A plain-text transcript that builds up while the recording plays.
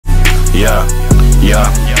Yeah, yeah,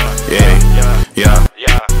 yeah, yeah.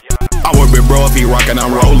 I work with bro if he rockin',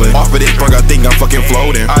 I'm rollin'. Off of this drug, I think I'm fucking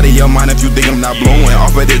floating. Out of your mind if you think I'm not blowing.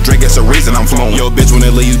 Off of this drink, it's a reason I'm flowing. Yo, bitch, when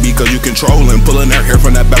they leave because you controllin'. Pullin' her hair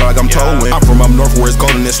from that battle like I'm towing. I'm from up north where it's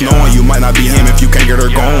cold and it's snowing. You might not be him if you can't get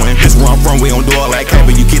her going. This where I'm from, we don't do all that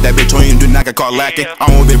capping. You keep that bitch on you, do not get caught lacking.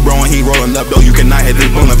 I'm with big bro and he rollin' up though. You cannot hit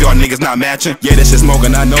this boom if y'all niggas not matching. Yeah, this shit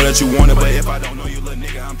smoking, I know that you want it, but if I don't know you, little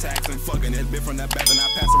nigga, I'm taxing. Fucking this bitch from that back and I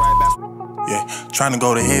pass it right back. Yeah, trying to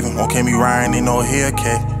go to heaven, won't can't be riding in no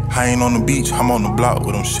Hellcat. I ain't on the beach, I'm on the block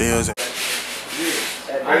with them shells. Yeah.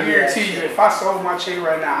 I guarantee you, if I sold my chain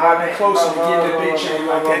right now, I'd be closer to getting a big chain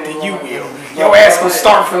like that than you will. Your ass will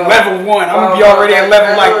start from level 1. I'm gonna be already at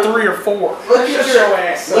level like 3 or 4.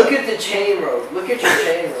 Look at the chain rope. Look at your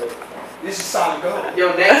chain rope. This is solid gold.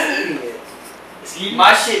 Yo, next eating it. It's eating.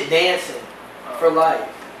 My shit dancing for life.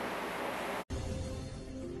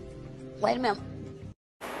 Wait a minute.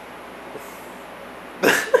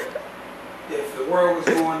 If the world was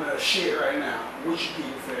going to shit right now, what you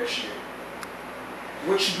getting for that shit?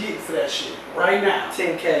 What you getting for that shit right now?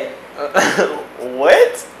 10K.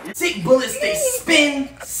 What? Sick bullets, they spin.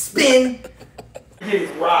 You're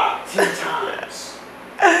getting robbed 10 times.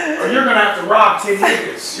 Or you're gonna have to rob 10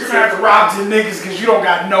 niggas. You're gonna have to rob 10 niggas because you don't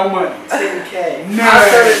got no money. 10K. No. My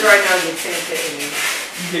service right now is 10K.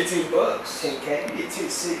 You get $10. 10K. You get 10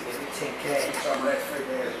 sick. 10K. You talking about that fake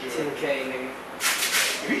ass joke. 10K, nigga.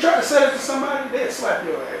 If you try to sell it to somebody, they'll slap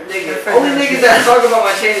your ass. Nigga, only niggas that talk about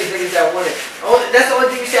my chain is niggas that want it. That's the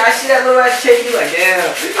only thing you say. I see that little ass chain, you like, damn.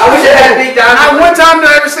 I wish I had a big diamond. One time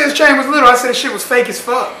that I ever said his chain was little, I said shit was fake as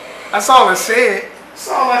fuck. That's all I said. That's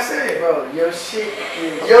all I said. Bro, your shit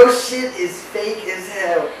is fake as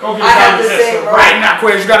hell. Go get a diamond tester right now,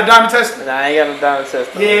 Quez. You got a diamond tester? Nah, I ain't got no diamond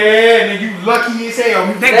tester. Yeah, and you lucky as hell.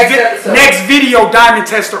 Next video, diamond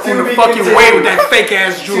tester on the fucking way with that fake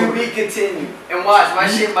ass jewelry. To be continued. And watch, my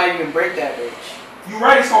shit might even break that bitch. You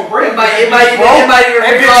right, it's gonna break. It might even break off.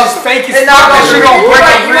 That bitch is fake as fuck. That shit gonna break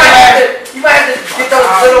a real ass. You might have to get those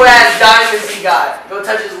little ass diamonds he got. Go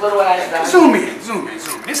touch his little ass diamonds. Zoom in.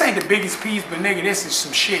 This ain't the biggest piece, but nigga, this is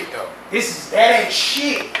some shit though. That ain't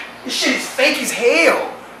shit. This shit is fake as hell.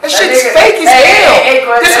 That shit is fake as hell.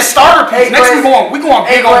 This is starter piece. Next we going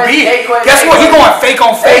big on big. Guess what? He going fake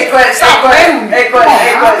on fake. Stop playing with me.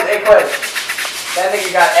 That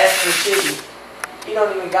nigga got S for shitty. He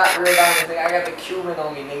don't even got real diamonds. I got the Cuban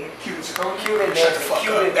on me, nigga. Cuban zirconia? Cuban, Shut the fuck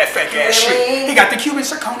up. That fake ass shit. He got the Cuban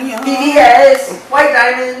zirconia. VVS. White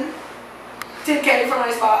diamond. 10K from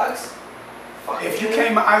Icebox. If you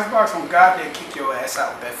came to Icebox, on God, they'd kick your ass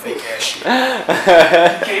out with that fake ass shit. You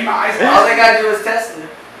came to Icebox. All they gotta do is test it.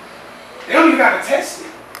 They don't even gotta test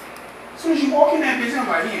it. As soon as you walk in that bitch, I'm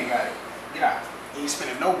like, he ain't got it. Get out. He ain't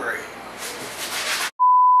spending no bread.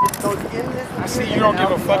 I see you don't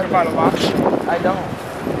give a fuck about a lot of shit. I don't.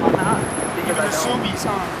 Why not? Because I don't. Subies,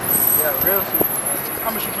 huh? Yeah, real Subies.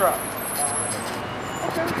 How much you drop?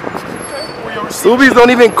 Okay. Subies don't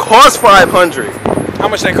even cost 500. How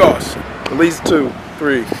much they cost? At least 2,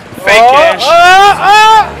 3. Fake cash.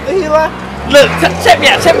 He like, look, check me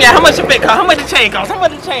out. How much the bit cost? How much the chain cost?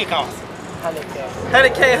 100K.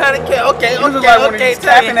 Okay.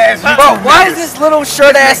 Bro, why is this little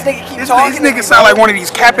shirt ass nigga keep talking? These niggas sound like one of these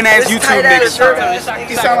capping ass YouTube niggas.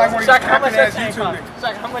 He sound like one of these capping ass YouTube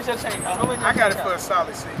niggas. How much your chain cost? I got it for a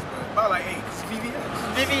solid 6, but about like 8. It's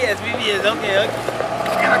VVS. VVS. Okay.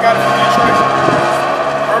 And I got it from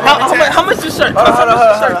Detroit. How much the shirt cost?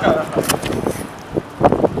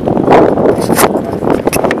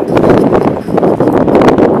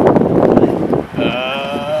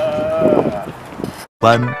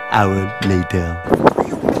 1 hour later.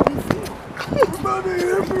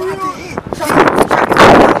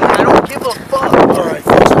 I don't give a fuck. Alright.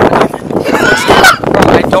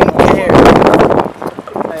 I don't care.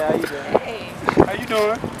 Hey, how you doing? Hey. How you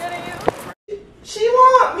doing? Good at you? She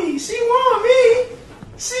want me.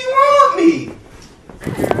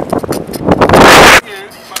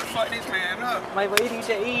 Fuck this man up. My lady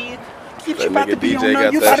to eat. You about to be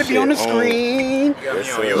on the screen.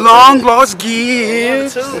 Long lost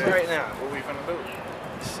gifts. Right now. What we finna do?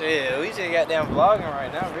 Shit, we just goddamn vlogging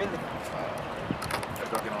right now, really.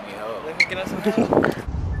 Let me get us some help.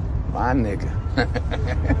 My nigga.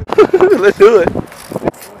 Let's do it.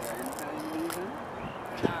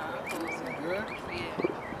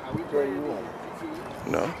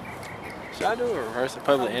 No. Should I do a reverse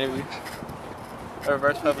public interview? A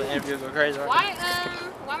reverse public interview go crazy right Why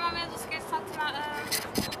my man just scared to talk to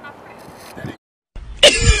my friend?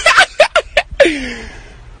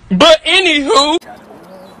 But anywho,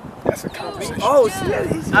 That's a conversation. Oh,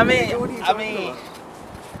 shit. I mean,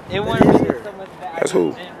 it wasn't. so much that That's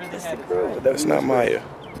who? I didn't really have the time. That's not Maya.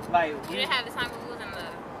 Like, You didn't have the time when we was in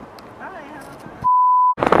love.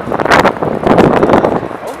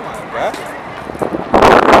 oh my god.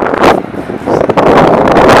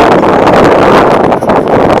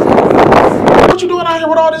 What you doing out here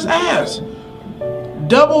with all this ass?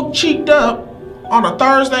 Double cheeked up on a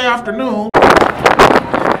Thursday afternoon.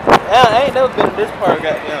 I ain't never been in this part,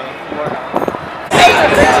 goddamn.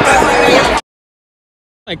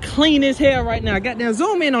 Like clean as hell right now. Goddamn,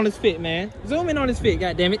 zoom in on his fit, man. Zoom in on his fit,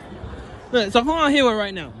 goddamn it. Look, so who on here with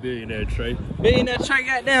right now? Billionaire Trey. Billionaire Trey,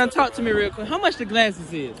 goddamn, talk to me real quick. How much the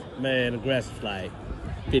glasses is? Man, the grass is like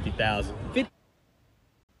 50,000. He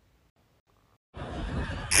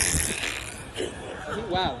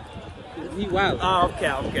wild. He wild. Oh,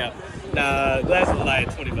 okay. Nah, glasses are like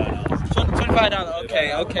 $25.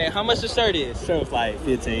 $25. Okay. How much the shirt is? Shirt's like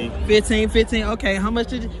 15. 15. Okay. How much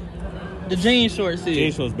the jean shorts is?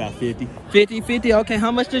 Jean shorts about 50. 50. Okay.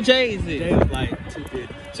 How much the J's is? J's like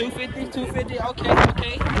 250. 250. Okay.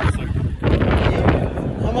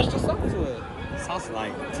 How much the socks was? Sauce is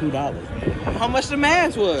like $2. How much the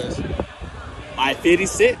mask was? Like 50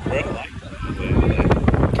 cents, bro. Like,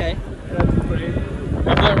 Okay.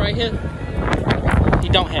 My boy right here, he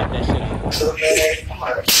don't have that shit on.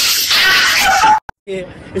 Yeah,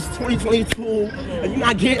 it's 2022 and you're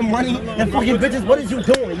not getting money and fucking bitches. What is you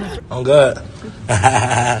doing? I'm good.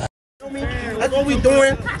 That's what we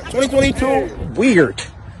doing. 2022. Weird.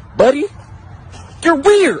 Buddy, you're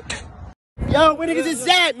weird. Yo, where niggas is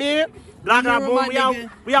at, man? Blah, blah, boom.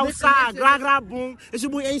 We outside. Listen. Blah, blah, boom. It's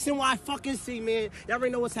your boy ACNY man. Y'all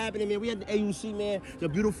already know what's happening, man. We at the AUC, man. The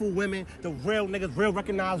beautiful women, the real niggas, real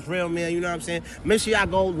recognized real, man. You know what I'm saying? Make sure y'all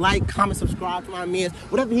go like, comment, subscribe to my man.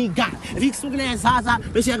 Whatever he got. If he's smoking that Zaza,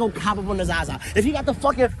 make sure y'all go cop up on the Zaza. If he got the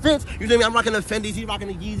fucking fits, you know me? I'm rocking the Fendis, he rocking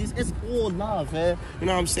the Yeezys. It's all love, man. You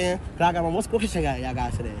know what I'm saying? But I got one. What question y'all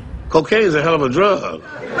got today? Cocaine is a hell of a drug.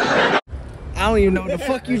 I don't even know what the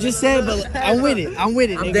fuck you just said, but I'm with it. I'm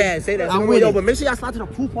nigga. Dead. Say that. I'm with it. But make sure y'all slide to the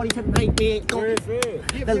pool party tonight, man.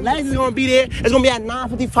 The legs is gonna be there. It's gonna be at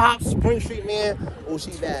 955 Spring Street, man. Oh,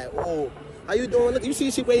 she bad. Oh, how you doing? Look, you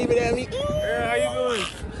see she waving at me. yeah, how you doing?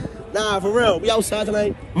 Nah, for real. We outside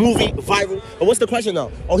tonight. Movie, viral. But what's the question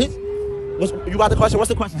though? Oh, you got the question? What's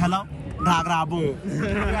the question? Hello? Blah, blah, boom.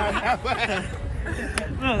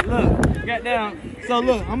 Look, goddamn. So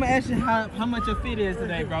look, I'm gonna ask you how much your fit is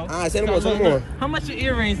today, bro. Alright, say no more. How much your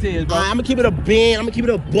earrings is, bro? I'm gonna keep it a band. I'm gonna keep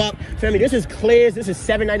it a buck. Family, this is Claire's. This is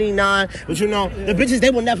 $7.99. But you know, the bitches,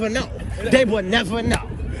 they will never know. They will never know.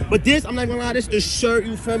 But this, I'm not gonna lie, this is the shirt,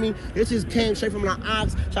 you feel me? This is came straight from the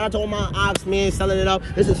Ox. Shout out to all my Ox, man, selling it up.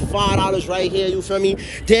 This is $5 right here, you feel me?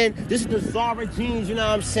 Then, this is the Zara jeans, you know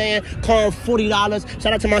what I'm saying? Calling $40.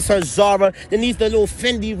 Shout out to my son Zara. Then these the little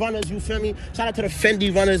Fendi runners, you feel me? Shout out to the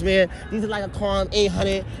Fendi runners, man. These are like a calm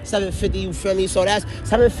 800, 750, you feel me? So that's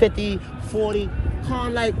 750, 40,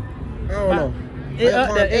 calm like, I don't know. It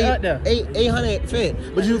up there. 800 fit.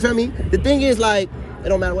 But you feel me? The thing is like, it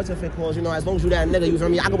don't matter what your fit costs, you know, as long as you that nigga, you feel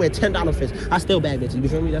me? I can wear $10 fits. I still bad bitches, you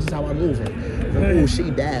feel me? That's just how I'm moving. Ooh, she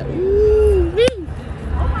bad. Ooh, me.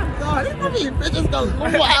 Oh my God, these bitches go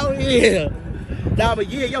cool out here. Nah, but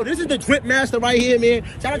yeah, yo, this is the drip master right here, man.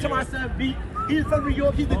 Shout out to my son, B. He's from New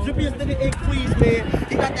York. He's the drippiest nigga in Queens, man.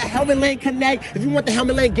 He got the Helmet Lane Connect. If you want the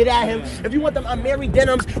Helmet Lane, get at him. If you want them Mary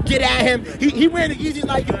Denims, get at him. He wearing the Yeezys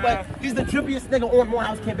like you, but he's the drippiest nigga on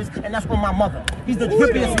Morehouse campus, and that's on my mother. He's the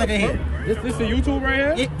drippiest nigga here. This the YouTube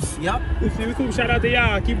right here? Yup. This the YouTube. Shout out to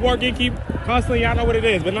y'all. Keep working, keep hustling. Y'all know what it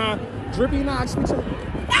is. But nah, drippy, nah, speak to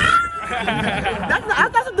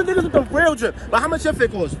That's the niggas with the real drip. But how much your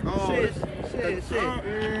fit cost? Shit.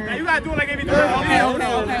 Now you gotta do it like every time. Okay. I don't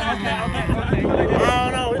know.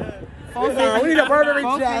 We need a Burberry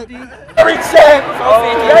check. Burberry check.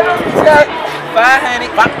 500.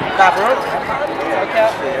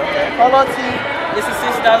 Okay. Polo tee. It's a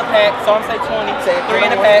 $6 pack, so I'm say 20. Say 3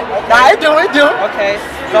 in a pack. Nah, it do. Okay.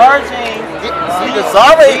 Zara jeans. See the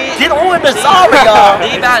Zara. Get on the Zara, y'all.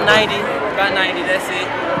 Need about 90. About 90. That's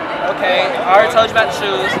it. Okay. I already told you about the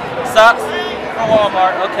shoes. Socks from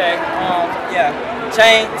Walmart. Okay. Yeah.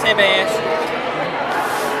 Chain, 10 bands.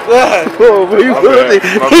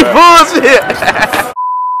 He bullshit.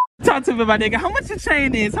 Talk to me about nigga. How much your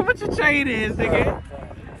chain is? Nigga?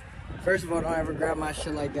 First of all, don't ever grab my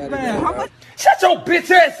shit like that. Man, again, how bro. much Shut your bitch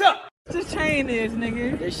ass up. your chain is,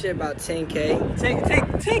 nigga? This shit about 10K.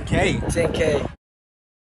 10K. 10K.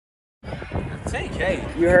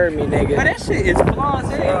 10K. You heard me, nigga. But that shit is flaws,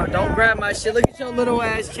 Bro, don't grab my shit. Look at your little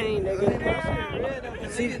ass chain, nigga.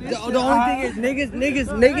 See, the only thing is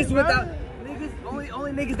niggas without niggas.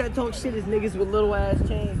 Only niggas that talk shit is niggas with little ass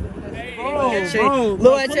chains.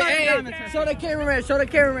 Little ass chain. Hey, show the cameraman. Show the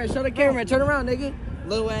cameraman. Show the cameraman. Turn around, nigga.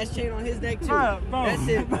 Little ass chain on his neck too. That's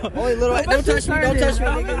it. Only little ass. Don't touch me. Don't touch me,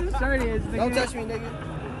 nigga. Don't touch me, nigga.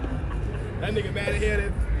 That nigga mad at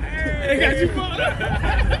him. They got you fucked.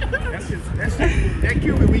 That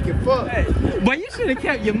Cuban we can fuck. Hey, boy, you should have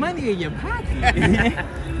kept your money in your pocket.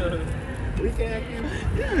 We can't have you.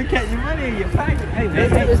 You should have kept your money in your pocket. Hey, man.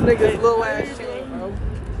 This nigga's little ass chain, bro.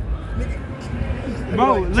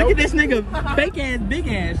 Bro, look at this nigga fake ass, big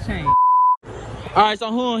ass chain. Alright, so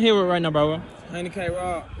who on here with right now, bro? 100K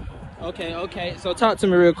Rob. Okay. So talk to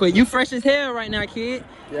me real quick. You fresh as hell right now, kid.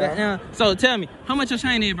 Yeah. So tell me, how much your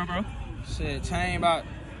chain is, bro? Shit, chain about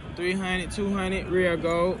 300, 200, real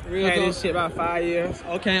gold. Had this shit about 5 years.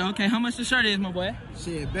 Okay. How much the shirt is, my boy?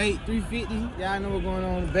 Shit, bait 350. Y'all know what's going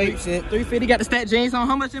on with bait shit. 350. Got the stat jeans on.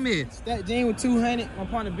 How much them is? Stat Jean with 200. My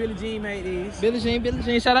partner Billy Jean made these. Billy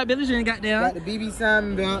Jean. Shout out Billy Jean. Goddamn. Got the BB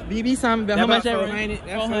Simon belt. How much that? 400.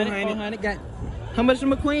 That's 400. Got. How much the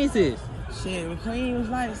McQueen's is? Shit, McQueen was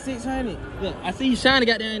like 600. Look, I see you shining.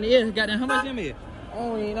 Goddamn in the ear. Goddamn. How much them is?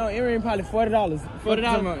 Oh, you know, earring probably $40.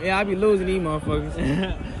 $40? Yeah, I be losing these motherfuckers.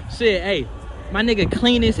 Shit, hey, my nigga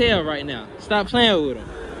clean as hell right now. Stop playing with him.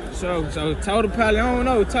 So total probably, I don't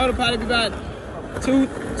know, total probably be about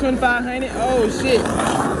 2,500. Oh shit.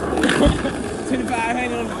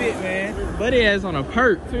 2,500 on the fit, man. Buddy ass on a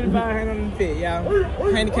perk. 2,500 on the fit, y'all.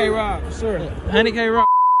 100K Rob, for sure. 100K Rob.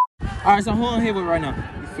 Alright, so who on here with right now?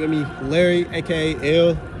 You feel me? Larry, aka L.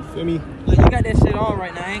 You feel me? Look, you got that shit on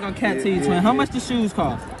right now. I ain't gonna cap to you, twin. How much the shoes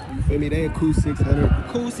cost? You feel me? They ain't cool 600.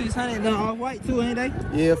 Cool 600. They're all white too, ain't they?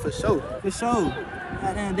 Yeah, for sure. For sure.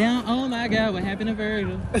 Goddamn, down. Oh my God, what happened to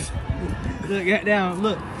Virgil? Look, goddamn,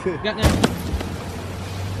 look. Goddamn.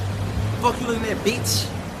 Fuck you looking at, bitch.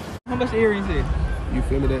 How much the earrings is? You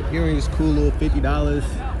feel me? That earring is cool, little $50.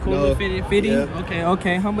 Cool little 50? Yeah.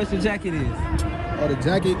 Okay. How much the jacket is? Oh, the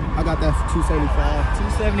jacket, I got that for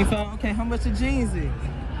 $275. $275. Okay, how much the jeans is?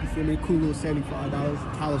 You feel me? Cool little $75.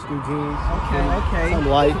 College school jeans. Okay.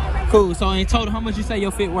 Something light. Cool. So in total, how much you say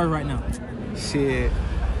your fit worth right now? Shit.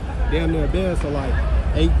 Damn near there, so like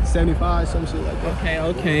 $875, some shit like that.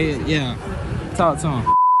 Okay. Yeah. Talk to him.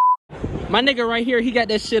 My nigga right here, he got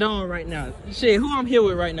that shit on right now. Shit, who I'm here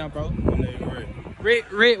with right now, bro? My name Ray.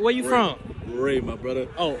 Ray, where you from? Ray, my brother.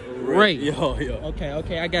 Oh, Ray. Yo.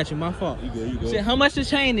 Okay, I got you. My fault. You go. Shit, how much the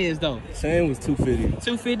chain is though? Chain was $250.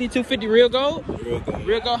 250, real gold?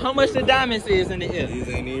 Real gold. How much the diamonds is in the ear? These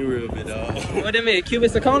ain't even real bit, dog. What them is? Cuban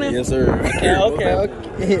zirconia? Yes, sir.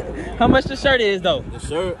 Okay. How much the shirt is though? The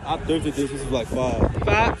shirt, I thrifted this was like $500.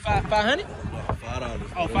 $500? $5.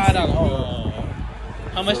 Oh, $5. Oh.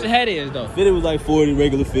 How much the hat is though? Fitted was like 40,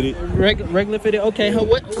 regular fitted. Regular fitted. Okay. How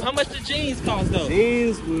much the jeans cost though?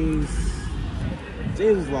 Jeans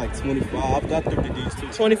was like 25. I thrifted these too.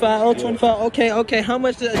 25. Oh, 25. Okay. How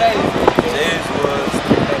much the Jeans was.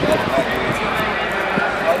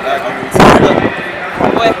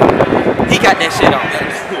 What? He got that shit on.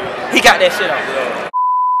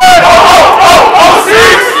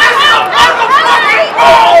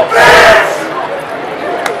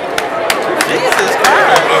 Jesus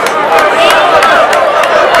Christ.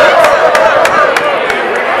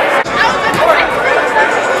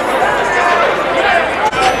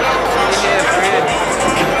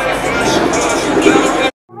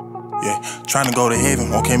 Trying to go to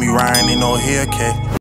heaven, okay, me riding in no Hellcat.